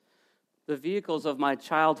The vehicles of my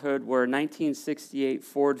childhood were a 1968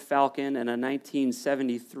 Ford Falcon and a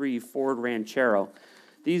 1973 Ford Ranchero.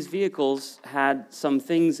 These vehicles had some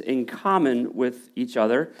things in common with each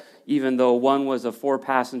other, even though one was a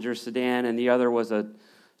 4-passenger sedan and the other was a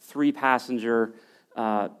 3-passenger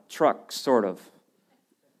truck, sort of.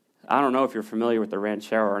 I don't know if you're familiar with the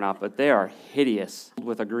Ranchero or not, but they are hideous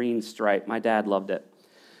with a green stripe. My dad loved it.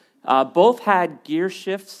 Both had gear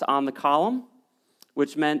shifts on the column,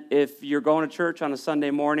 which meant if you're going to church on a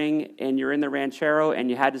Sunday morning and you're in the Ranchero and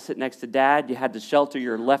you had to sit next to Dad, you had to shelter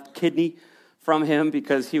your left kidney from him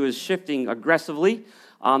because he was shifting aggressively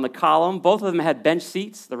on the column. Both of them had bench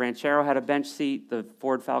seats. The Ranchero had a bench seat. The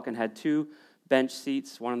Ford Falcon had 2 bench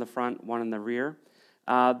seats, one in the front, one in the rear.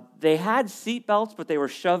 They had seat belts, but they were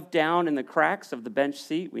shoved down in the cracks of the bench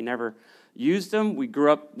seat. We never used them. We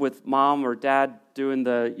grew up with Mom or Dad doing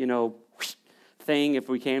the, whoosh thing if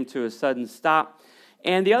we came to a sudden stop.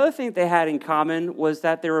 And the other thing they had in common was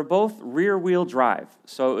that they were both rear-wheel drive.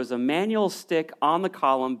 So it was a manual stick on the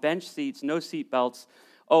column, bench seats, no seat belts.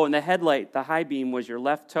 Oh, and the headlight, the high beam was your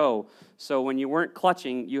left toe. So when you weren't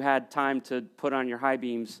clutching, you had time to put on your high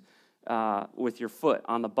beams with your foot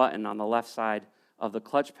on the button on the left side of the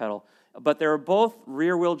clutch pedal. But they were both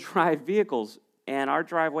rear-wheel drive vehicles, and our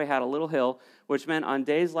driveway had a little hill, which meant on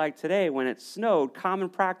days like today, when it snowed, common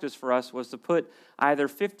practice for us was to put either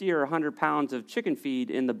 50 or 100 pounds of chicken feed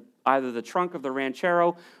in either the trunk of the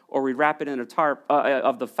Ranchero, or we'd wrap it in a tarp,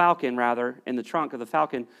 of the Falcon, rather, in the trunk of the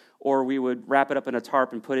Falcon, or we would wrap it up in a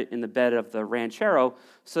tarp and put it in the bed of the Ranchero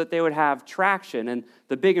so that they would have traction. And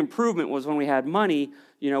the big improvement was when we had money,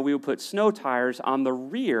 we would put snow tires on the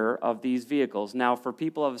rear of these vehicles. Now, for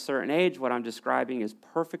people of a certain age, what I'm describing is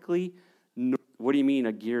perfectly normal. What do you mean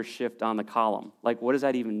a gear shift on the column? Like, what does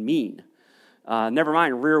that even mean? Never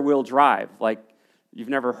mind rear-wheel drive. Like, you've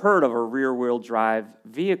never heard of a rear-wheel drive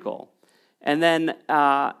vehicle. And then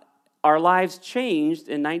our lives changed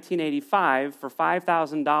in 1985. For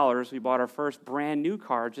 $5,000, we bought our first brand new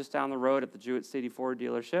car just down the road at the Jewett City Ford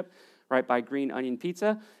dealership, right by Green Onion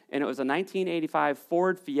Pizza. And it was a 1985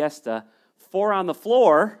 Ford Fiesta, 4 on the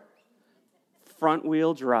floor,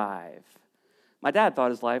 front-wheel drive. My dad thought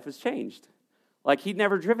his life was changed. Like, he'd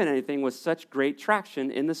never driven anything with such great traction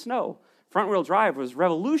in the snow. Front-wheel drive was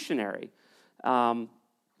revolutionary. And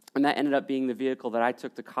that ended up being the vehicle that I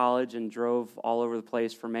took to college and drove all over the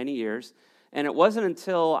place for many years. And it wasn't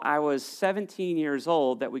until I was 17 years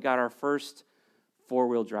old that we got our first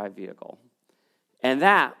 4-wheel drive vehicle. And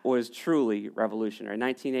that was truly revolutionary.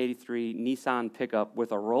 1983 Nissan pickup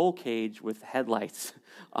with a roll cage with headlights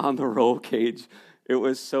on the roll cage. It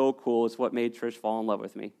was so cool. It's what made Trish fall in love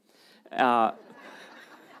with me.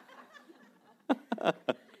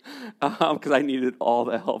 Because I needed all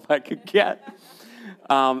the help I could get.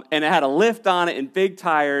 And it had a lift on it and big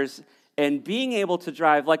tires. And being able to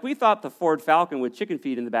drive, like we thought the Ford Falcon with chicken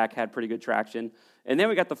feed in the back had pretty good traction. And then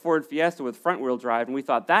we got the Ford Fiesta with front-wheel drive, and we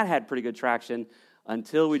thought that had pretty good traction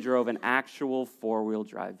until we drove an actual 4-wheel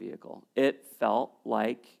drive vehicle. It felt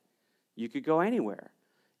like you could go anywhere.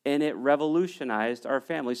 And it revolutionized our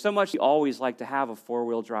family. So much we always like to have a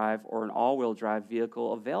 4-wheel drive or an all-wheel drive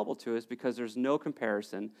vehicle available to us because there's no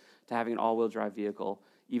comparison to having an all-wheel drive vehicle,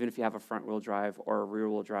 even if you have a front-wheel drive or a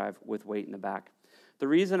rear-wheel drive with weight in the back. The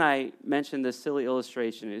reason I mentioned this silly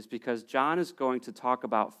illustration is because John is going to talk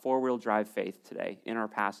about 4-wheel drive faith today in our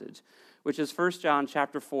passage, which is 1 John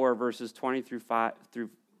chapter 4, verses 20 through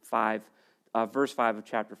 5, verse 5 of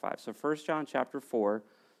chapter 5. So 1 John chapter 4,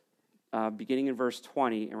 beginning in verse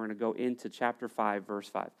 20, and we're going to go into chapter 5, verse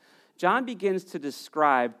 5. John begins to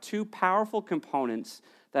describe 2 powerful components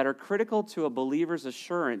that are critical to a believer's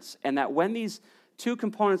assurance, and that when these 2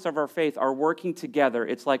 components of our faith are working together,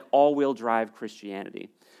 it's like all-wheel drive Christianity.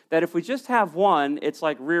 That if we just have one, it's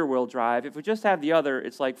like rear-wheel drive. If we just have the other,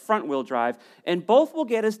 it's like front-wheel drive, and both will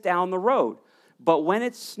get us down the road. But when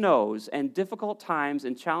it snows and difficult times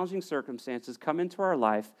and challenging circumstances come into our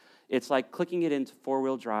life, it's like clicking it into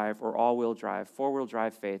 4-wheel drive or all-wheel drive, 4-wheel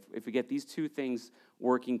drive faith, if we get these 2 things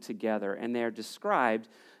working together. And they're described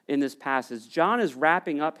in this passage. John is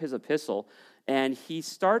wrapping up his epistle, and he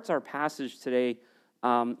starts our passage today.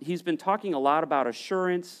 He's been talking a lot about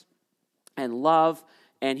assurance and love,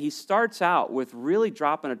 and he starts out with really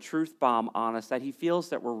dropping a truth bomb on us that he feels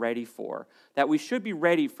that we're ready for, that we should be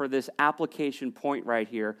ready for this application point right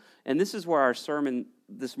here. And this is where our sermon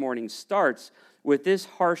this morning starts, with this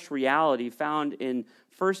harsh reality found in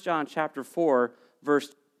 1 John chapter 4, verse,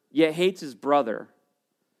 yet hates his brother.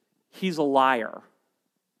 He's a liar.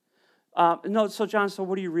 So John, so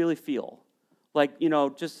what do you really feel? Like,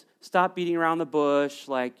 just stop beating around the bush.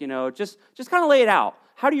 Like, just kind of lay it out.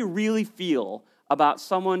 How do you really feel about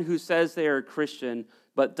someone who says they are a Christian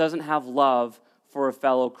but doesn't have love for a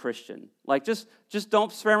fellow Christian. Like, just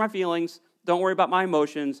don't spare my feelings. Don't worry about my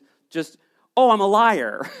emotions. Just, oh, I'm a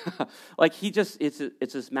liar. Like, it's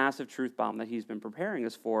this massive truth bomb that he's been preparing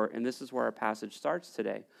us for, and this is where our passage starts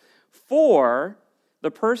today. For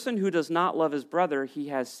the person who does not love his brother he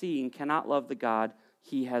has seen cannot love the God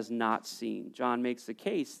he has not seen. John makes the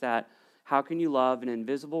case that how can you love an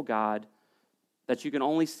invisible God that you can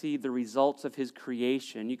only see the results of his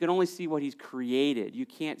creation? You can only see what he's created. You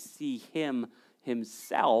can't see him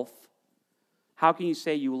himself. How can you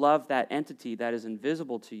say you love that entity that is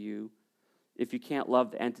invisible to you if you can't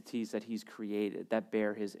love the entities that he's created, that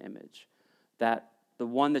bear his image? That the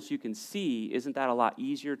one that you can see, isn't that a lot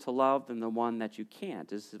easier to love than the one that you can't?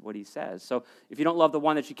 This is what he says. So if you don't love the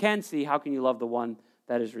one that you can see, how can you love the one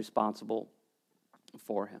that is responsible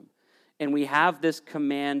for him? And we have this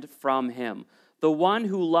command from him. The one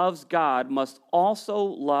who loves God must also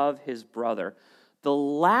love his brother. The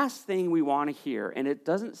last thing we want to hear, and it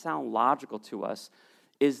doesn't sound logical to us,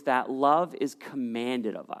 is that love is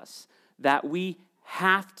commanded of us. That we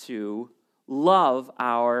have to love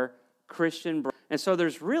our Christian brother. And so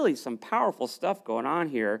there's really some powerful stuff going on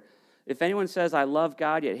here. If anyone says, I love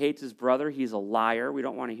God, yet hates his brother, he's a liar. We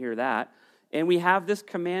don't want to hear that. And we have this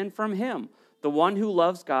command from him. The one who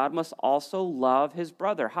loves God must also love his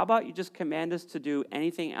brother. How about you just command us to do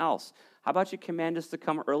anything else? How about you command us to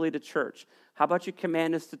come early to church? How about you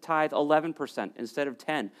command us to tithe 11% instead of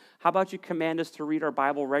 10%? How about you command us to read our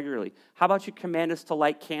Bible regularly? How about you command us to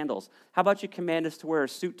light candles? How about you command us to wear a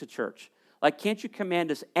suit to church? Like, can't you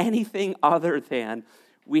command us anything other than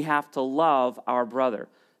we have to love our brother?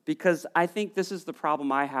 Because I think this is the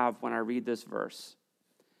problem I have when I read this verse.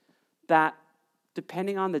 That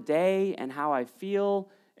depending on the day and how I feel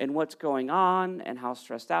and what's going on and how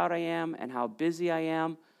stressed out I am and how busy I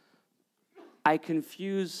am, I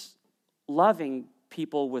confuse loving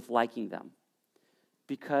people with liking them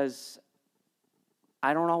because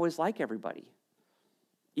I don't always like everybody.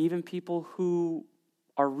 Even people who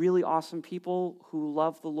are really awesome people who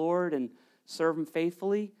love the Lord and serve him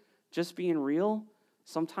faithfully, just being real,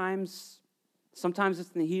 sometimes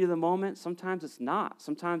it's in the heat of the moment. Sometimes it's not.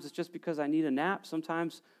 Sometimes it's just because I need a nap.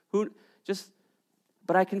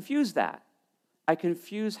 But I confuse that. I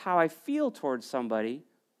confuse how I feel towards somebody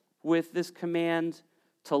with this command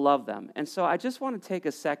to love them. And so I just want to take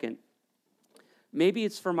a second. Maybe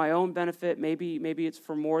it's for my own benefit. Maybe it's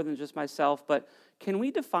for more than just myself. But can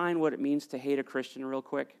we define what it means to hate a Christian real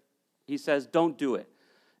quick? He says, don't do it.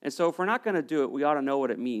 And so if we're not going to do it, we ought to know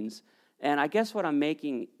what it means. And I guess what I'm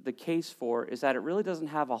making the case for is that it really doesn't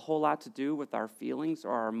have a whole lot to do with our feelings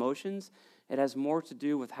or our emotions. It has more to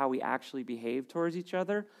do with how we actually behave towards each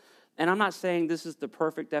other. And I'm not saying this is the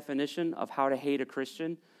perfect definition of how to hate a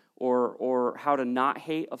Christian or how to not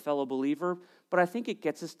hate a fellow believer, but I think it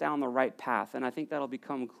gets us down the right path. And I think that'll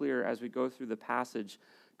become clear as we go through the passage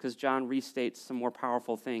because John restates some more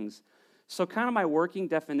powerful things. So kind of my working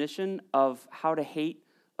definition of how to hate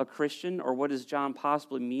a Christian, or what does John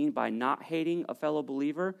possibly mean by not hating a fellow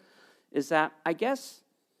believer, is that I guess,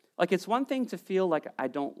 like, it's one thing to feel like I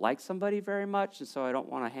don't like somebody very much, and so I don't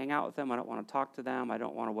want to hang out with them, I don't want to talk to them, I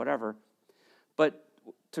don't want to whatever. But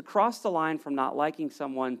to cross the line from not liking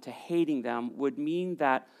someone to hating them would mean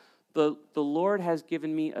that the Lord has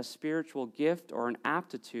given me a spiritual gift or an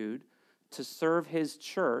aptitude to serve his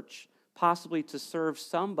church, possibly to serve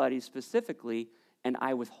somebody specifically, and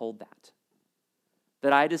I withhold that.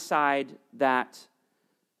 That I decide that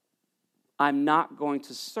I'm not going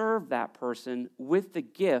to serve that person with the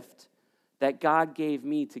gift that God gave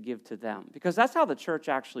me to give to them. Because that's how the church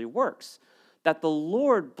actually works. That the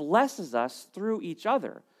Lord blesses us through each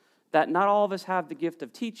other. That not all of us have the gift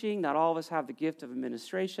of teaching, not all of us have the gift of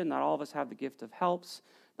administration, not all of us have the gift of helps,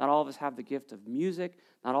 not all of us have the gift of music,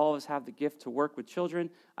 not all of us have the gift to work with children.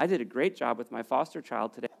 I did a great job with my foster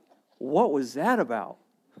child today. What was that about?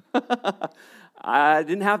 I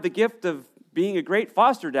didn't have the gift of being a great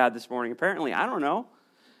foster dad this morning, apparently. I don't know.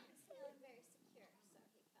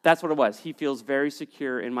 That's what it was. He feels very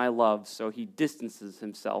secure in my love, so he distances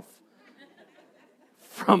himself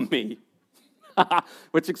from me,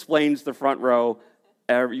 which explains the front row.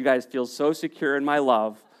 You guys feel so secure in my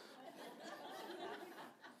love.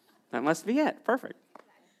 That must be it. Perfect.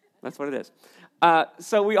 That's what it is.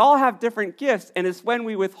 So we all have different gifts, and it's when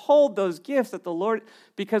we withhold those gifts that the Lord,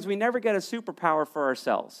 because we never get a superpower for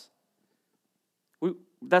ourselves.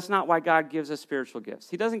 That's not why God gives us spiritual gifts.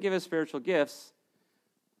 He doesn't give us spiritual gifts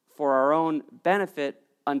for our own benefit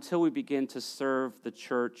until we begin to serve the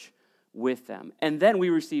church with them. And then we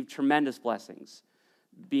receive tremendous blessings.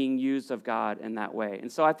 being used of God in that way.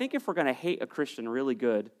 And so I think if we're going to hate a Christian really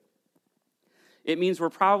good, it means we're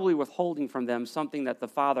probably withholding from them something that the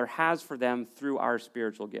Father has for them through our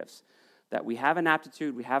spiritual gifts. That we have an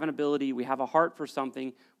aptitude, we have an ability, we have a heart for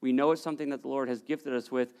something, we know it's something that the Lord has gifted us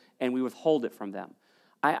with, and we withhold it from them.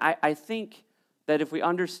 I think that if we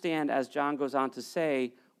understand, as John goes on to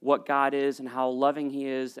say, what God is and how loving he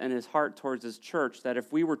is and his heart towards his church, that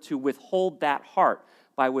if we were to withhold that heart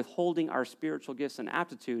by withholding our spiritual gifts and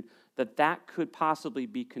aptitude, that could possibly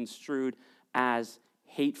be construed as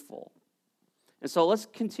hateful. And so let's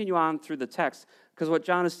continue on through the text, because what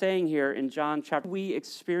John is saying here in John chapter, we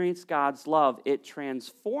experience God's love, it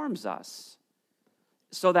transforms us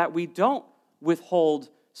so that we don't withhold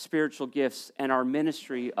spiritual gifts and our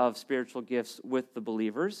ministry of spiritual gifts with the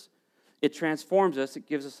believers. It transforms us, it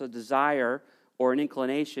gives us a desire or an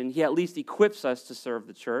inclination. He at least equips us to serve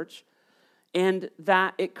the church. And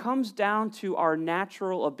that it comes down to our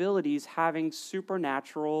natural abilities having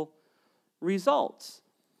supernatural results.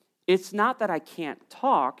 It's not that I can't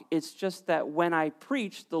talk, it's just that when I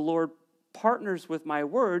preach, the Lord partners with my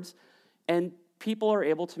words and people are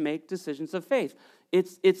able to make decisions of faith.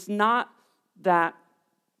 It's not that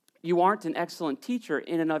you aren't an excellent teacher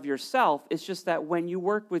in and of yourself. It's just that when you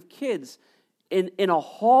work with kids in a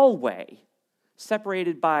hallway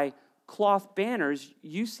separated by cloth banners,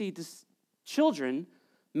 you see children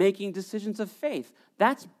making decisions of faith.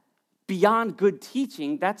 That's beyond good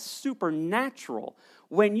teaching. That's supernatural.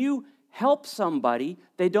 When you help somebody,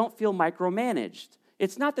 they don't feel micromanaged.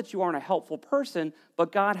 It's not that you aren't a helpful person,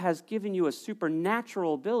 but God has given you a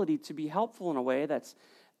supernatural ability to be helpful in a way that's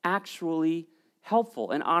actually helpful,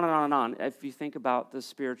 and on and on and on, if you think about the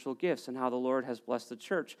spiritual gifts and how the Lord has blessed the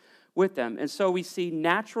church with them. And so we see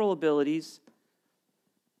natural abilities,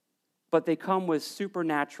 but they come with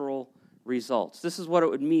supernatural results. This is what it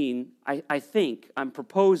would mean, I'm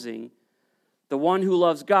proposing. The one who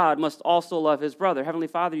loves God must also love his brother. Heavenly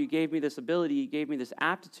Father, you gave me this ability, you gave me this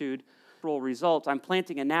aptitude, results. I'm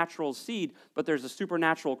planting a natural seed, but there's a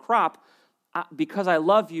supernatural crop. Because I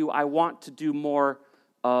love you, I want to do more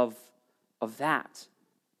of that.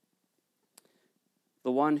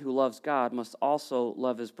 The one who loves God must also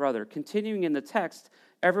love his brother. Continuing in the text,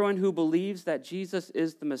 everyone who believes that Jesus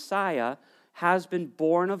is the Messiah has been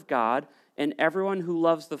born of God, and everyone who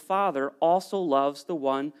loves the Father also loves the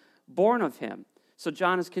one born of him. So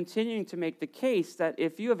John is continuing to make the case that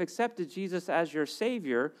if you have accepted Jesus as your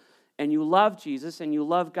Savior, and you love Jesus, and you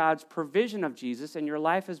love God's provision of Jesus, and your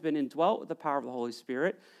life has been indwelt with the power of the Holy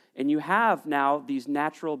Spirit, and you have now these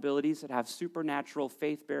natural abilities that have supernatural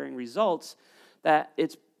faith-bearing results, that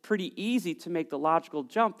it's pretty easy to make the logical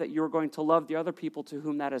jump that you're going to love the other people to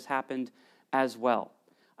whom that has happened as well.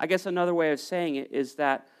 I guess another way of saying it is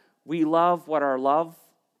that we love what our love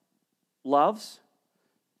loves.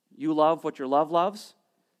 You love what your love loves.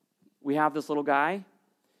 We have this little guy.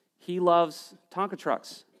 He loves Tonka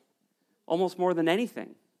trucks almost more than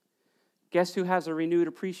anything. Guess who has a renewed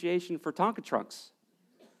appreciation for Tonka trucks?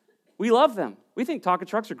 We love them. We think Tonka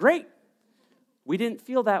trucks are great. We didn't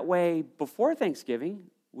feel that way before Thanksgiving.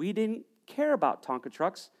 We didn't care about Tonka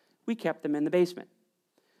trucks. We kept them in the basement.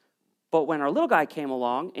 But when our little guy came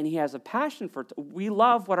along and he has a passion for, we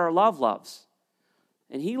love what our love loves.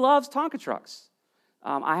 And he loves Tonka trucks.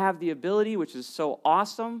 I have the ability, which is so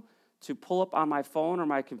awesome, to pull up on my phone or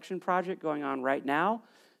my commission project going on right now.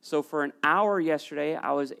 So for an hour yesterday,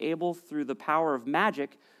 I was able, through the power of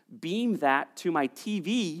magic, beam that to my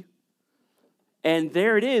TV. And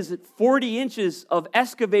there it is, at 40 inches of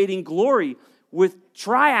excavating glory with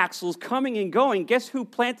triaxles coming and going. Guess who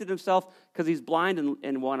planted himself, because he's blind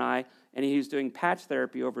in one eye, and he's doing patch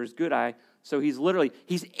therapy over his good eye. So he's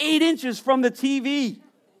 8 inches from the TV,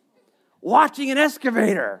 watching an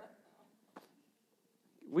excavator.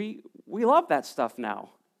 We love that stuff now.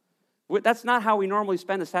 That's not how we normally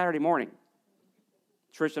spend a Saturday morning.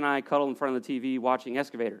 Trish and I cuddle in front of the TV watching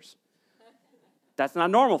excavators. That's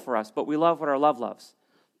not normal for us, but we love what our love loves.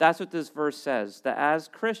 That's what this verse says, that as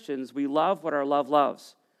Christians, we love what our love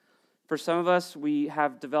loves. For some of us, we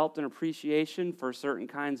have developed an appreciation for certain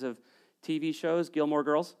kinds of TV shows, Gilmore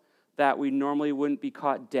Girls, that we normally wouldn't be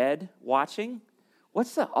caught dead watching.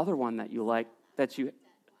 What's the other one that you like that you...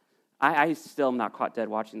 I still am not caught dead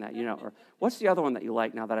watching that, Or what's the other one that you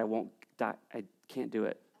like now that I won't die? I can't do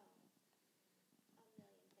it.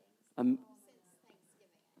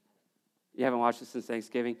 You haven't watched it since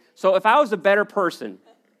Thanksgiving? So if I was a better person,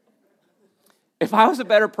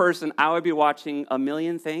 I would be watching A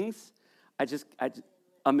Million Things.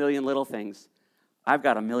 A Million Little Things. I've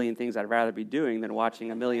got a million things I'd rather be doing than watching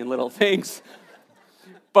A Million Little Things.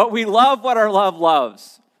 But we love what our love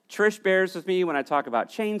loves. Trish bears with me when I talk about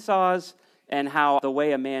chainsaws and how the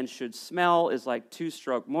way a man should smell is like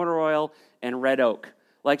 2-stroke motor oil and red oak.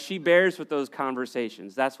 Like, she bears with those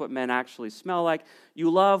conversations. That's what men actually smell like.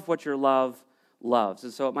 You love what your love loves.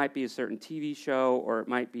 And so it might be a certain TV show, or it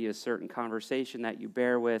might be a certain conversation that you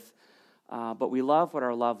bear with. But we love what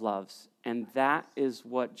our love loves. And that is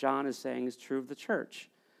what John is saying is true of the church.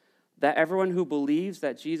 That everyone who believes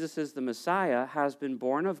that Jesus is the Messiah has been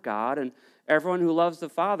born of God, and everyone who loves the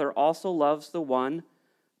Father also loves the one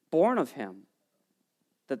born of him.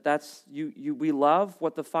 We love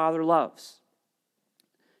what the Father loves.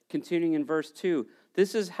 Continuing in verse 2,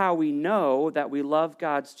 this is how we know that we love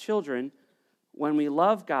God's children, when we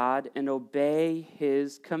love God and obey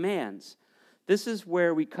his commands. This is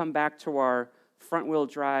where we come back to our front-wheel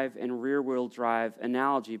drive and rear-wheel drive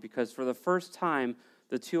analogy, because for the first time,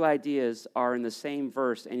 the two ideas are in the same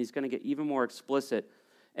verse, and he's going to get even more explicit.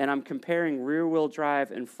 And I'm comparing rear-wheel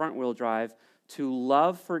drive and front-wheel drive to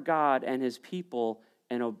love for God and his people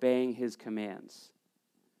and obeying his commands.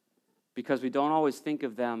 Because we don't always think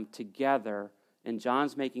of them together, and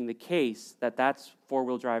John's making the case that that's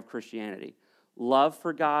four-wheel drive Christianity. Love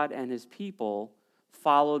for God and his people,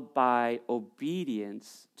 followed by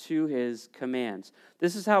obedience to his commands.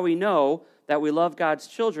 This is how we know that we love God's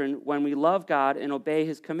children, when we love God and obey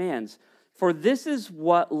his commands. For this is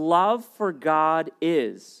what love for God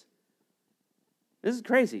is. This is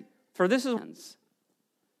crazy. For this is...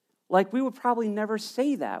 Like, we would probably never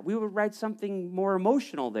say that. We would write something more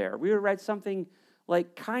emotional there. We would write something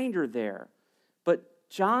like kinder there. But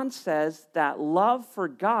John says that love for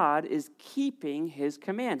God is keeping his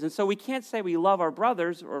commands. And so we can't say we love our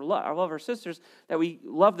brothers or love our sisters, that we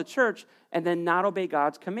love the church, and then not obey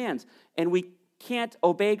God's commands. And we can't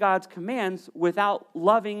obey God's commands without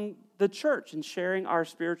loving the church and sharing our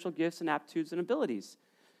spiritual gifts and aptitudes and abilities.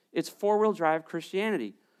 It's four-wheel drive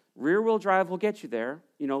Christianity. Rear-wheel drive will get you there.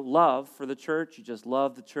 Love for the church. You just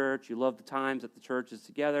love the church. You love the times that the church is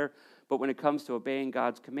together. But when it comes to obeying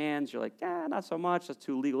God's commands, you're like, not so much. That's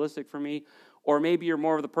too legalistic for me. Or maybe you're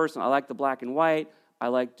more of the person, I like the black and white. I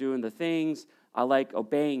like doing the things. I like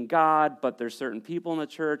obeying God, but there's certain people in the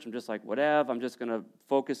church. I'm just like, whatever. I'm just going to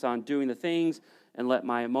focus on doing the things and let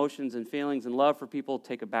my emotions and feelings and love for people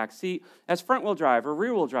take a back seat. That's front-wheel drive or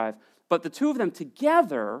rear-wheel drive. But the two of them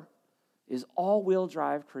together is all-wheel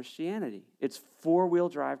drive Christianity. It's four-wheel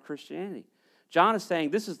drive Christianity. John is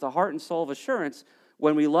saying this is the heart and soul of assurance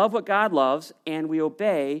when we love what God loves and we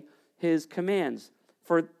obey his commands.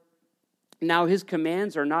 For now his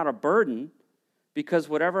commands are not a burden, because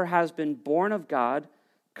whatever has been born of God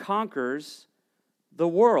conquers the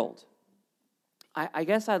world. I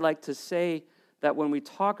guess I'd like to say that when we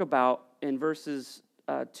talk about in verses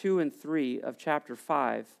 2 and 3 of chapter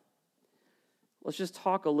 5, let's just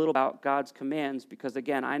talk a little about God's commands, because,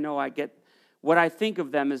 again, I know what I think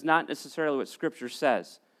of them is not necessarily what Scripture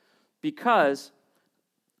says. Because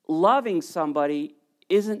loving somebody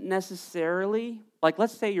isn't necessarily, like,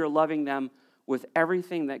 let's say you're loving them with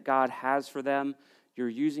everything that God has for them. You're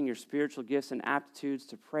using your spiritual gifts and aptitudes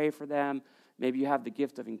to pray for them. Maybe you have the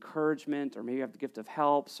gift of encouragement, or maybe you have the gift of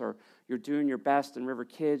helps, or you're doing your best in River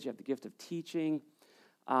Kids. You have the gift of teaching.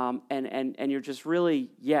 And you're just really,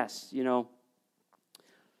 yes,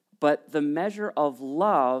 But the measure of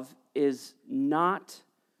love is not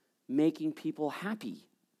making people happy.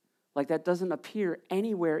 Like, that doesn't appear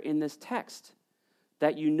anywhere in this text.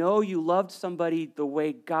 That you loved somebody the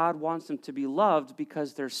way God wants them to be loved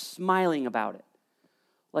because they're smiling about it.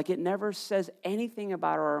 Like, it never says anything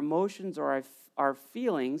about our emotions or our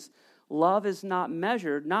feelings. Love is not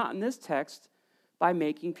measured, not in this text, by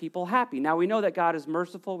making people happy. Now, we know that God is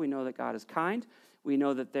merciful. We know that God is kind. We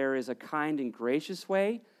know that there is a kind and gracious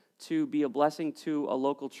way to be a blessing to a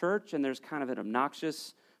local church, and there's kind of an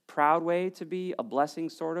obnoxious, proud way to be a blessing,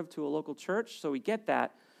 sort of, to a local church. So we get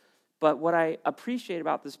that. But what I appreciate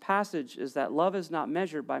about this passage is that love is not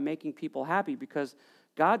measured by making people happy, because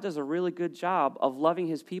God does a really good job of loving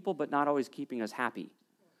his people, but not always keeping us happy.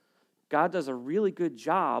 God does a really good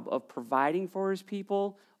job of providing for his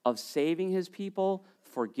people, of saving his people,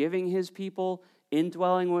 forgiving his people,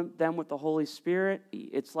 indwelling them with the Holy Spirit.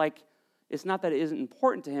 It's not that it isn't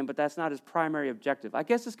important to him, but that's not his primary objective. I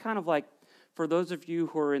guess it's kind of like, for those of you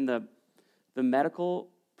who are in the medical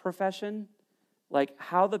profession, like,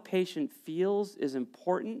 how the patient feels is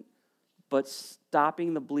important, but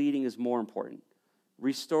stopping the bleeding is more important.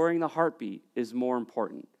 Restoring the heartbeat is more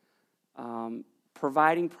important.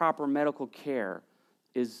 Providing proper medical care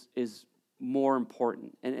is more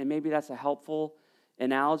important. And maybe that's a helpful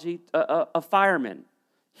analogy. A fireman,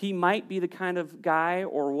 he might be the kind of guy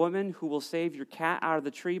or woman who will save your cat out of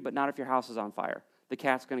the tree, but not if your house is on fire. the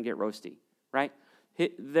cat's going to get roasty, right?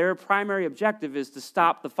 Their primary objective is to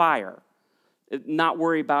stop the fire, not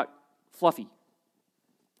worry about Fluffy.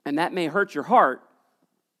 And that may hurt your heart,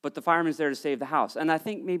 but the fireman's there to save the house. And I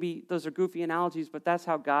think maybe those are goofy analogies, but that's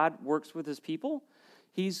how God works with his people.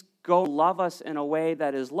 He's going to love us in a way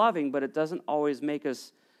that is loving, but it doesn't always make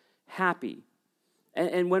us happy.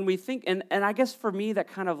 And when we think, and I guess for me, that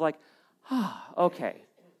kind of like, okay,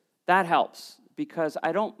 that helps. Because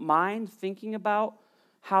I don't mind thinking about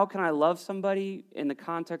how can I love somebody in the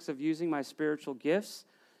context of using my spiritual gifts,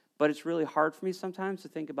 but it's really hard for me sometimes to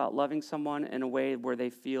think about loving someone in a way where they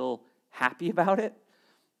feel happy about it.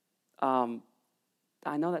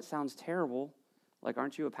 I know that sounds terrible. Like,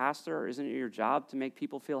 aren't you a pastor? Or isn't it your job to make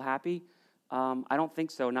people feel happy? I don't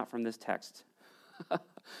think so, not from this text.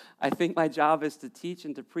 I think my job is to teach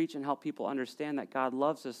and to preach and help people understand that God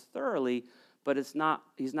loves us thoroughly, but he's not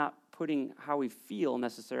putting how we feel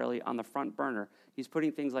necessarily on the front burner. He's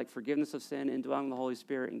putting things like forgiveness of sin, indwelling the Holy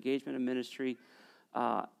Spirit, engagement in ministry,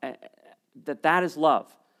 that is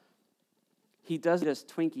love. He does us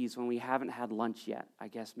Twinkies when we haven't had lunch yet. I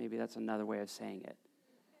guess maybe that's another way of saying it.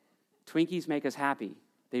 Twinkies make us happy.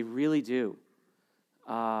 They really do.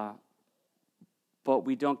 But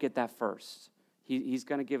we don't get that first. He's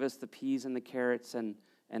going to give us the peas and the carrots and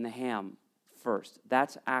the ham first.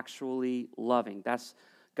 That's actually loving.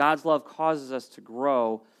 God's love causes us to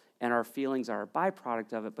grow, and our feelings are a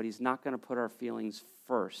byproduct of it, but he's not going to put our feelings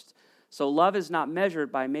first. So love is not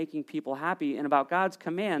measured by making people happy. And about God's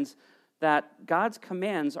commands, that God's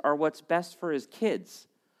commands are what's best for his kids.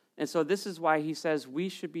 And so this is why he says we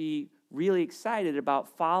should be really excited about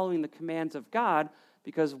following the commands of God,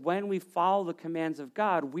 because when we follow the commands of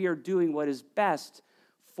God, we are doing what is best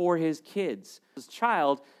for his kids, his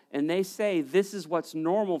child, and they say this is what's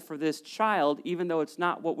normal for this child, even though it's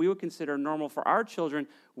not what we would consider normal for our children.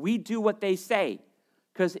 We do what they say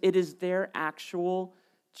because it is their actual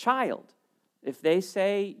child. If they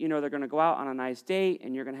say, they're going to go out on a nice date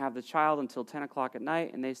and you're going to have the child until 10 o'clock at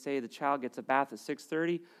night, and they say the child gets a bath at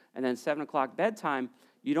 6:30 and then 7 o'clock bedtime,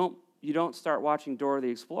 you don't start watching Dora the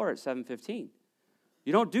Explorer at 7:15.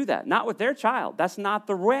 You don't do that. Not with their child. That's not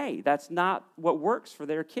the way. That's not what works for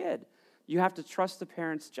their kid. You have to trust the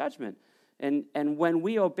parent's judgment. And when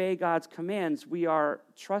we obey God's commands, we are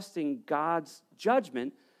trusting God's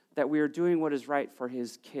judgment that we are doing what is right for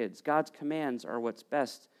his kids. God's commands are what's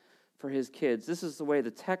best for his kids. This is the way the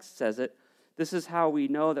text says it. This is how we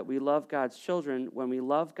know that we love God's children, when we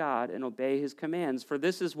love God and obey his commands. For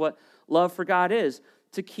this is what love for God is,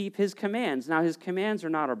 to keep his commands. Now, his commands are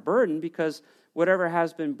not a burden, because whatever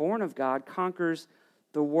has been born of God conquers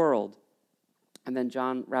the world. And then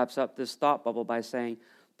John wraps up this thought bubble by saying,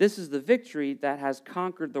 this is the victory that has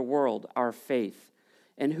conquered the world, our faith.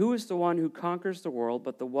 And who is the one who conquers the world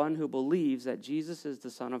but the one who believes that Jesus is the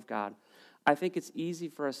Son of God? I think it's easy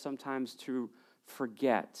for us sometimes to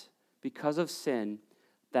forget, because of sin,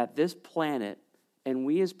 that this planet and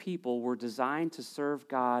we as people were designed to serve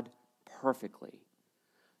God perfectly.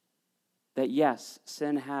 That yes,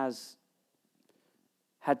 sin has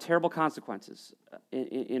had terrible consequences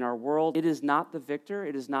in our world. It is not the victor.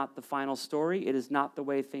 It is not the final story. It is not the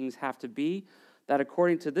way things have to be. That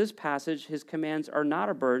according to this passage, his commands are not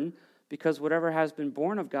a burden, because whatever has been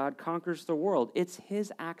born of God conquers the world. It's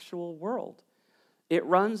his actual world. It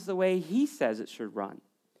runs the way he says it should run.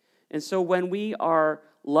 And so when we are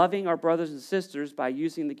loving our brothers and sisters by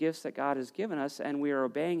using the gifts that God has given us, and we are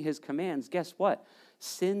obeying his commands, guess what?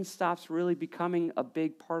 Sin stops really becoming a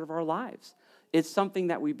big part of our lives. It's something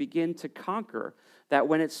that we begin to conquer, that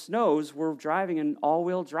when it snows, we're driving in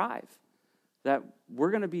all-wheel drive, that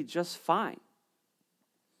we're going to be just fine.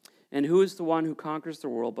 And who is the one who conquers the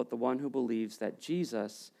world but the one who believes that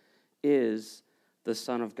Jesus is the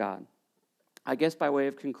Son of God? I guess by way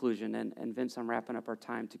of conclusion, and Vince, I'm wrapping up our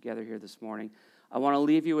time together here this morning, I want to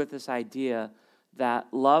leave you with this idea that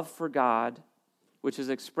love for God, which is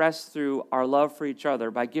expressed through our love for each other,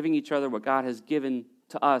 by giving each other what God has given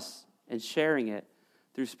to us and sharing it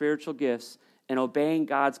through spiritual gifts and obeying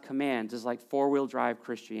God's commands, is like four-wheel drive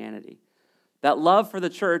Christianity. That love for the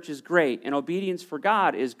church is great, and obedience for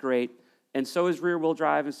God is great, and so is rear-wheel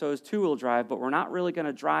drive, and so is two-wheel drive, but we're not really going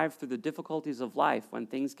to drive through the difficulties of life when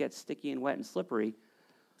things get sticky and wet and slippery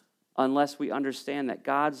unless we understand that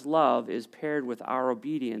God's love is paired with our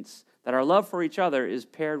obedience, that our love for each other is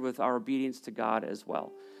paired with our obedience to God as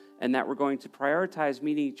well, and that we're going to prioritize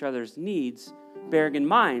meeting each other's needs, bearing in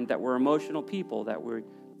mind that we're emotional people, that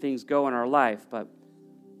things go in our life. But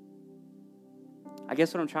I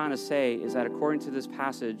guess what I'm trying to say is that according to this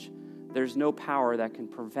passage, there's no power that can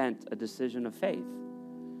prevent a decision of faith.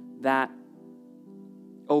 That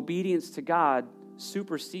obedience to God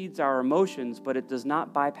supersedes our emotions, but it does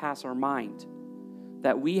not bypass our mind.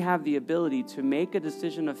 That we have the ability to make a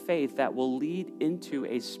decision of faith that will lead into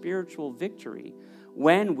a spiritual victory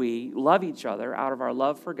when we love each other out of our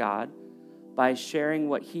love for God, by sharing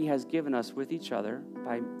what he has given us with each other,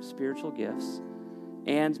 by spiritual gifts,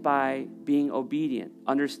 and by being obedient,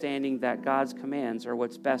 understanding that God's commands are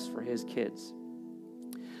what's best for his kids.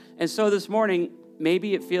 And so this morning,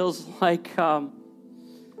 maybe it feels like,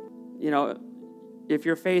 if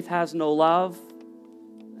your faith has no love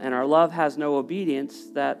and our love has no obedience,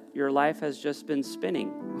 that your life has just been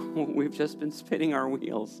spinning. We've just been spinning our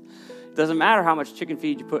wheels. It doesn't matter how much chicken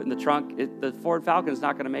feed you put in the trunk. The Ford Falcon is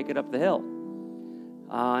not going to make it up the hill.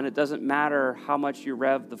 And it doesn't matter how much you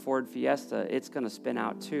rev the Ford Fiesta. It's going to spin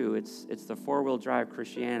out too. It's the four-wheel drive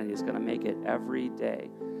Christianity is going to make it every day.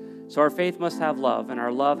 So our faith must have love, and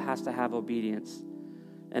our love has to have obedience.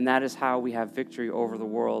 And that is how we have victory over the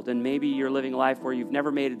world. And maybe you're living a life where you've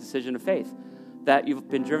never made a decision of faith, that you've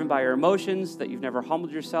been driven by your emotions, that you've never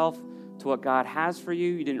humbled yourself to what God has for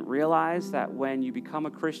you. You didn't realize that when you become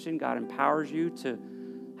a Christian, God empowers you to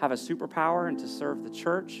have a superpower and to serve the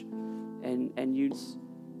church and use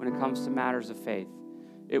when it comes to matters of faith.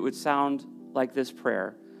 It would sound like this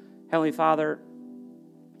prayer. Heavenly Father,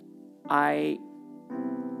 I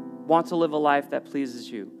want to live a life that pleases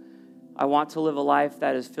you. I want to live a life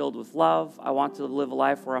that is filled with love. I want to live a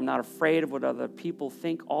life where I'm not afraid of what other people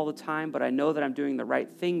think all the time, but I know that I'm doing the right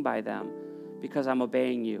thing by them because I'm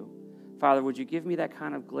obeying you. Father, would you give me that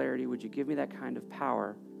kind of clarity? Would you give me that kind of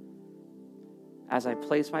power as I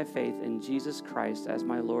place my faith in Jesus Christ as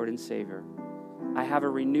my Lord and Savior? I have a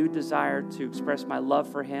renewed desire to express my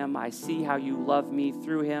love for him. I see how you love me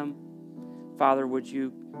through him. Father, would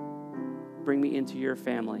you bring me into your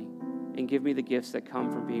family and give me the gifts that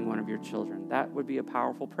come from being one of your children? That would be a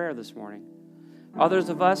powerful prayer this morning. Others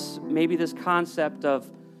of us, maybe this concept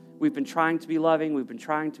of we've been trying to be loving,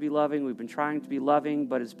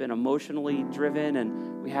 but it's been emotionally driven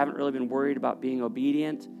and we haven't really been worried about being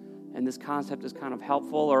obedient. And this concept is kind of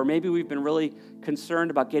helpful. Or maybe we've been really concerned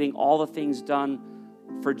about getting all the things done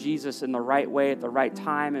for Jesus in the right way at the right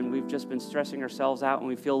time, and we've just been stressing ourselves out and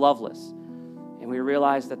we feel loveless. And we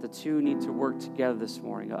realize that the two need to work together this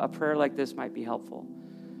morning. A prayer like this might be helpful.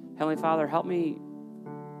 Heavenly Father, help me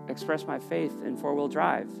express my faith in four-wheel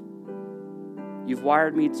drive. You've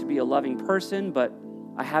wired me to be a loving person, but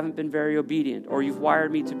I haven't been very obedient. Or you've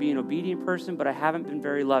wired me to be an obedient person, but I haven't been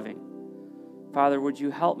very loving. Father, would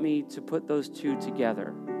you help me to put those two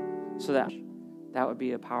together so that would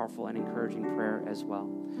be a powerful and encouraging prayer as well.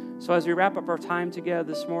 So as we wrap up our time together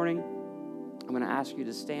this morning, I'm going to ask you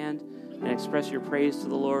to stand and express your praise to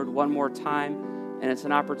the Lord one more time, and it's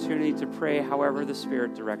an opportunity to pray however the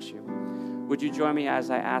Spirit directs you. Would you join me as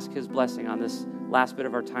I ask his blessing on this last bit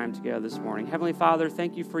of our time together this morning? Heavenly Father,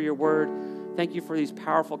 thank you for your word. Thank you for these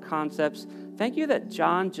powerful concepts. Thank you that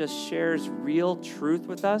John just shares real truth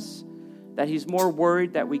with us, that he's more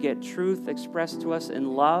worried that we get truth expressed to us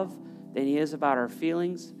in love than he is about our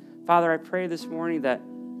feelings. Father, I pray this morning that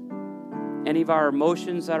any of our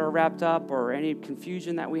emotions that are wrapped up or any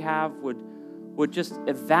confusion that we have would just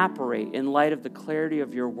evaporate in light of the clarity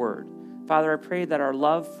of your word. Father, I pray that our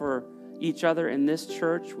love for each other in this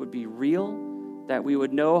church would be real, that we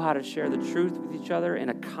would know how to share the truth with each other in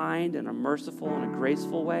a kind and a merciful and a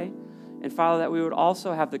graceful way. And Father, that we would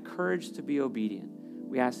also have the courage to be obedient.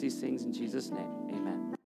 We ask these things in Jesus' name.